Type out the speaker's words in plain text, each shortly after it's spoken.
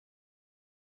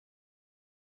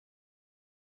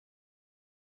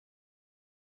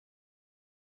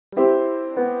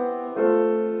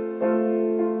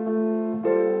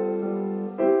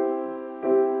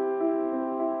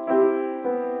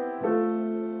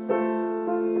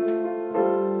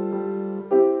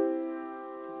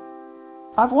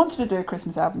I've wanted to do a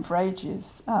Christmas album for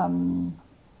ages, and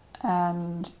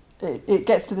it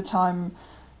gets to the time,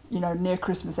 you know, near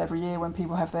Christmas every year when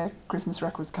people have their Christmas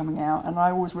records coming out, and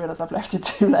I always realise I've left it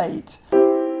too late.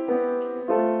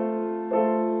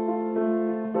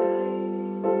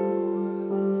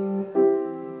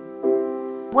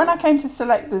 When I came to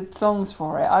select the songs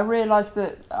for it, I realised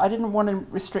that I didn't want to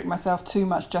restrict myself too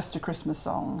much just to Christmas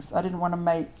songs. I didn't want to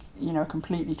make, you know, a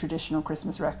completely traditional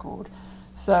Christmas record.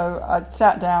 So I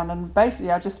sat down and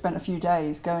basically I just spent a few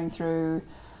days going through,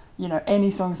 you know, any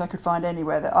songs I could find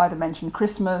anywhere that either mentioned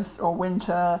Christmas or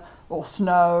winter or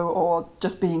snow or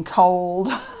just being cold,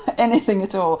 anything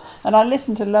at all. And I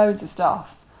listened to loads of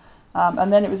stuff.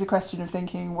 And then it was a question of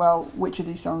thinking, well, which of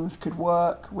these songs could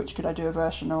work? Which could I do a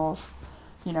version of?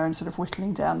 You know, and sort of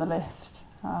whittling down the list.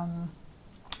 And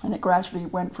it gradually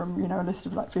went from, you know, a list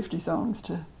of like 50 songs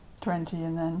to 20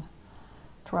 and then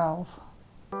 12.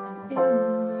 In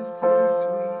the face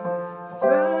we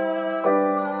throw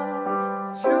our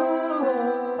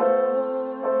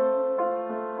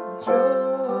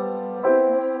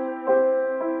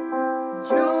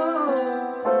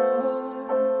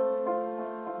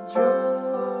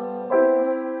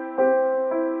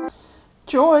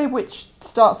Joy, which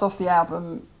starts off the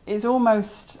album, is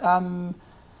almost the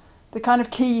kind of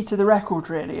key to the record,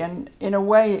 really, and in a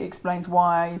way it explains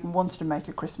why I even wanted to make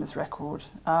a Christmas record.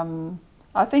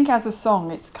 I think as a song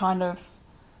it's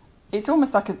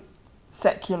almost like a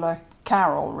secular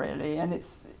carol, really, and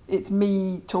it's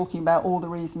me talking about all the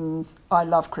reasons I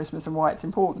love Christmas and why it's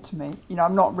important to me. You know,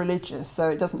 I'm not religious, so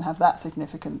it doesn't have that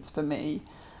significance for me,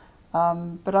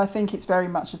 but I think it's very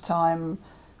much a time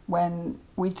when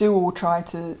we do all try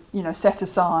to, you know, set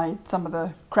aside some of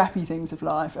the crappy things of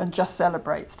life and just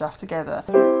celebrate stuff together.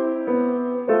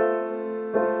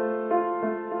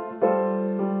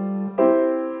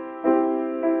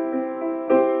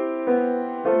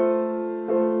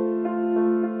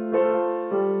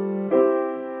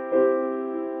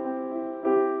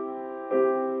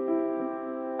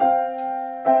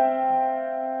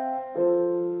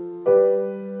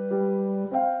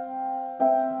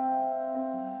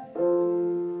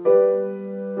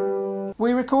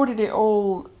 We recorded it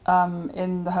all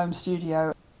in the home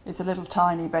studio. It's a little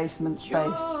tiny basement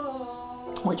space,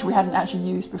 which we hadn't actually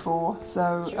used before,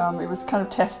 so it was kind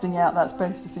of testing out that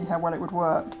space to see how well it would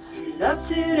work. You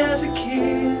loved it as a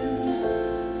kid,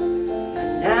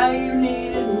 and now you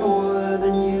need it more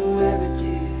than you ever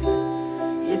did.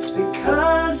 It's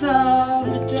because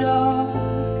of the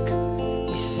dark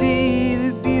we see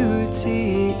the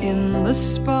beauty in the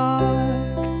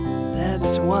spark.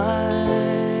 That's why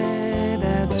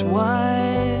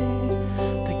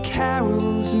the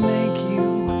carols make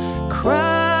you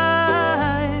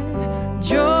cry.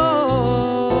 Joy,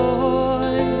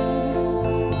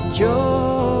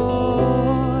 joy,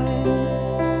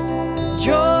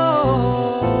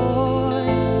 joy,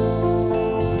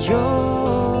 joy.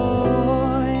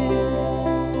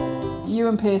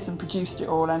 Ewan Pearson produced it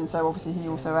all, and so obviously he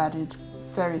also added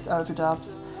various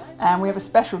overdubs. And we have a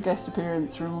special guest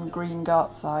appearance from Green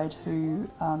Gartside, who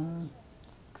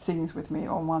sings with me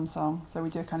on one song, so we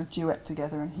do a kind of duet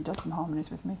together and he does some harmonies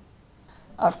with me.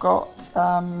 I've got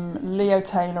Leo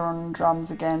Taylor on drums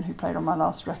again, who played on my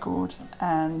last record,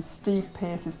 and Steve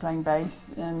Pearce is playing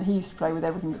bass, and he used to play with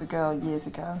Everything But the Girl years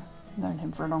ago. Known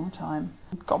him for a long time.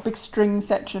 Got a big string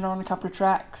section on a couple of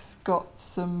tracks, got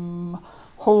some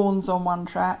horns on one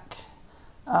track,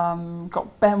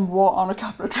 got Ben Watt on a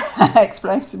couple of tracks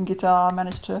playing some guitar,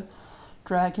 managed to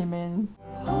drag him in.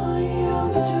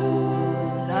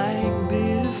 Like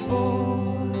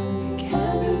before, the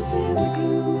candles in the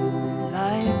gloom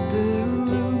light the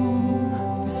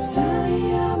room. But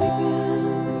Sally, I'll be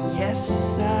back.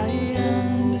 Yes, I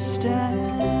understand.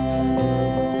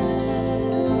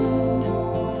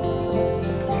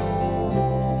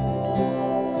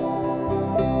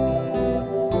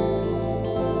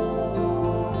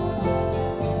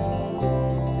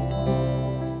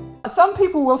 Some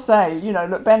people will say, you know,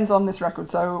 look, Ben's on this record,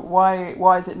 so why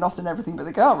is it not an Everything But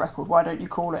the Girl record? Why don't you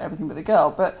call it Everything But the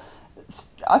Girl? But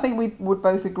I think we would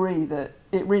both agree that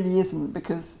it really isn't,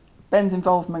 because Ben's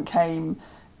involvement came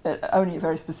only at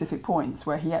very specific points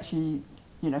where he actually,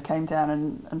 you know, came down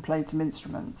and played some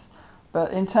instruments.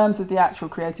 But in terms of the actual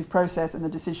creative process and the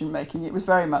decision making, it was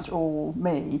very much all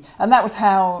me, and that was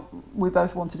how we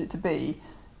both wanted it to be.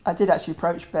 I did actually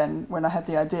approach Ben when I had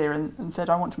the idea and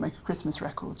said, I want to make a Christmas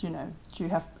record, you know, do you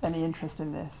have any interest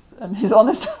in this? And his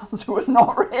honest answer was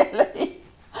not really.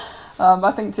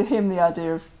 I think to him the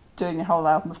idea of doing a whole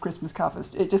album of Christmas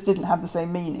covers, it just didn't have the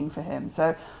same meaning for him.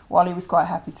 So while he was quite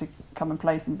happy to come and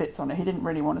play some bits on it, he didn't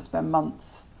really want to spend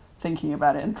months thinking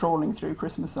about it and trawling through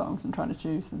Christmas songs and trying to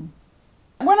choose them.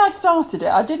 When I started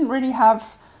it, I didn't really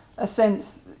have a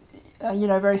sense,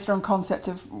 very strong concept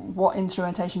of what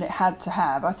instrumentation it had to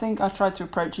have. I think I tried to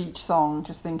approach each song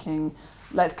just thinking,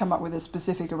 let's come up with a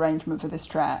specific arrangement for this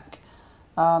track.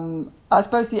 I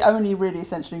suppose the only really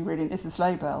essential ingredient is the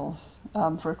sleigh bells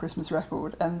for a Christmas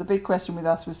record. And the big question with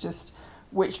us was just,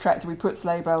 which track do we put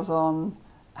sleigh bells on?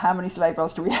 How many sleigh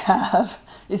bells do we have?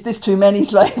 Is this too many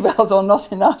sleigh bells or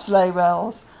not enough sleigh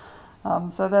bells?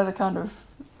 So they're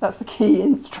that's the key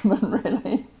instrument,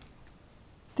 really.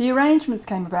 The arrangements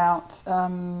came about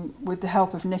with the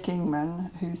help of Nick Ingman,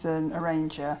 who's an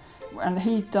arranger, and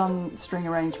he'd done string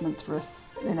arrangements for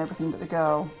us in Everything But the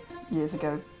Girl years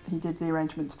ago. He did the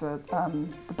arrangements for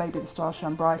the Baby the Stars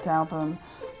Shine Bright album,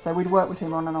 so we'd worked with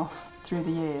him on and off through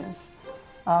the years.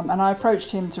 And I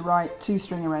approached him to write 2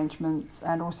 string arrangements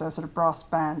and also a sort of brass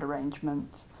band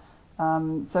arrangement.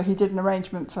 So he did an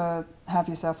arrangement for Have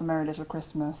Yourself a Merry Little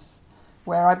Christmas,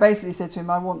 where I basically said to him,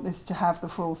 I want this to have the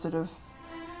full sort of,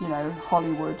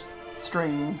 Hollywood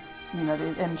string, the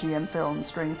MGM film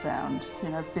string sound,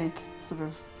 big sort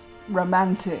of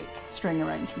romantic string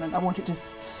arrangement. I want it to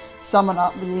summon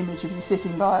up the image of you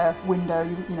sitting by a window,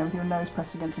 with your nose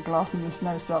pressed against the glass and the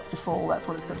snow starts to fall. That's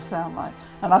what it's got to sound like.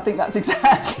 And I think that's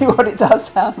exactly what it does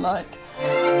sound like.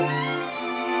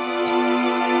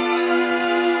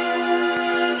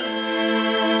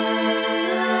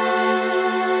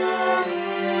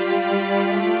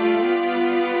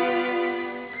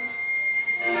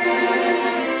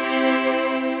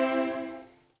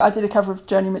 I did a cover of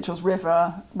Joni Mitchell's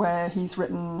River, where he's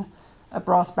written a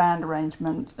brass band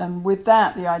arrangement, and with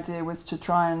that the idea was to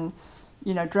try and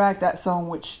drag that song,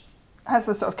 which has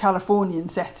a sort of Californian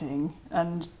setting,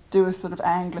 and do a sort of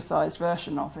anglicised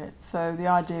version of it. So the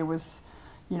idea was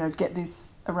get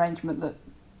this arrangement that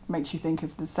makes you think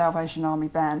of the Salvation Army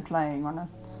band playing on a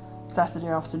Saturday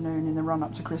afternoon in the run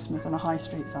up to Christmas on a high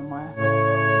street somewhere.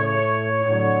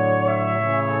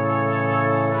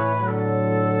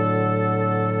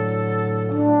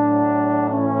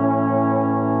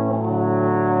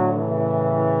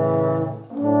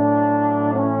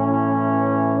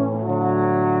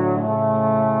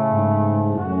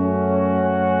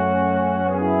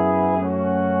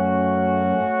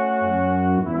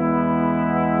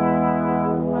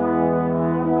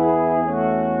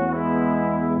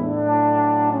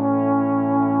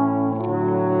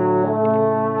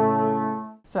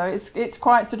 So it's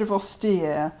quite sort of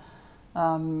austere,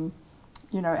 it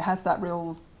has that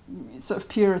real sort of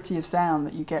purity of sound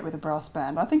that you get with a brass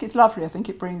band. I think it's lovely. I think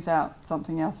it brings out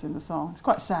something else in the song. It's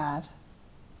quite sad.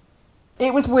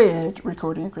 It was weird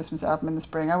recording a Christmas album in the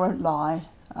spring, I won't lie.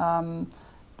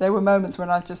 There were moments when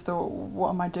I just thought, what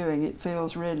am I doing? It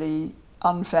feels really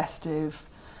unfestive.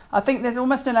 I think there's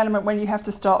almost an element when you have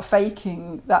to start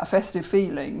faking that festive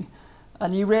feeling.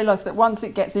 And you realise that once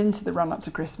it gets into the run-up to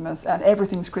Christmas and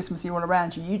everything's Christmassy all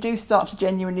around you, you do start to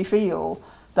genuinely feel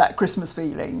that Christmas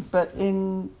feeling. But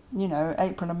in,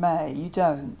 April and May, you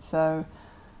don't. So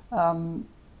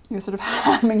you're sort of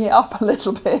hamming it up a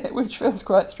little bit, which feels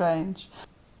quite strange.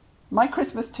 My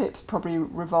Christmas tips probably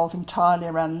revolve entirely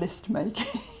around list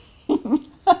making,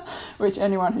 which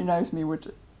anyone who knows me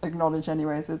would acknowledge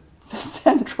anyway is a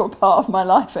central part of my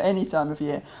life at any time of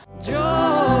year. Joy,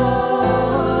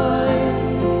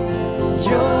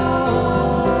 joy,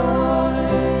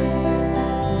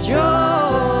 joy.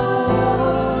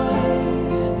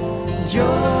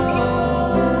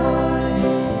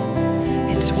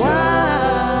 It's why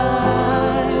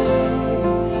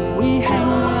we hang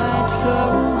lights so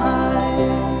high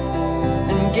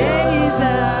and gaze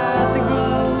at the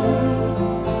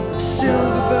glow of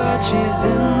silver birches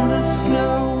in the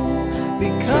snow.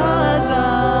 Because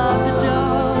of the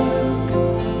dark,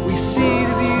 we see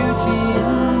the beauty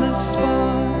in the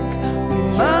spark. We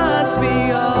must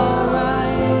be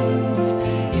alright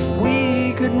if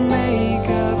we could make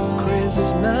up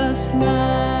Christmas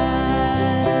night.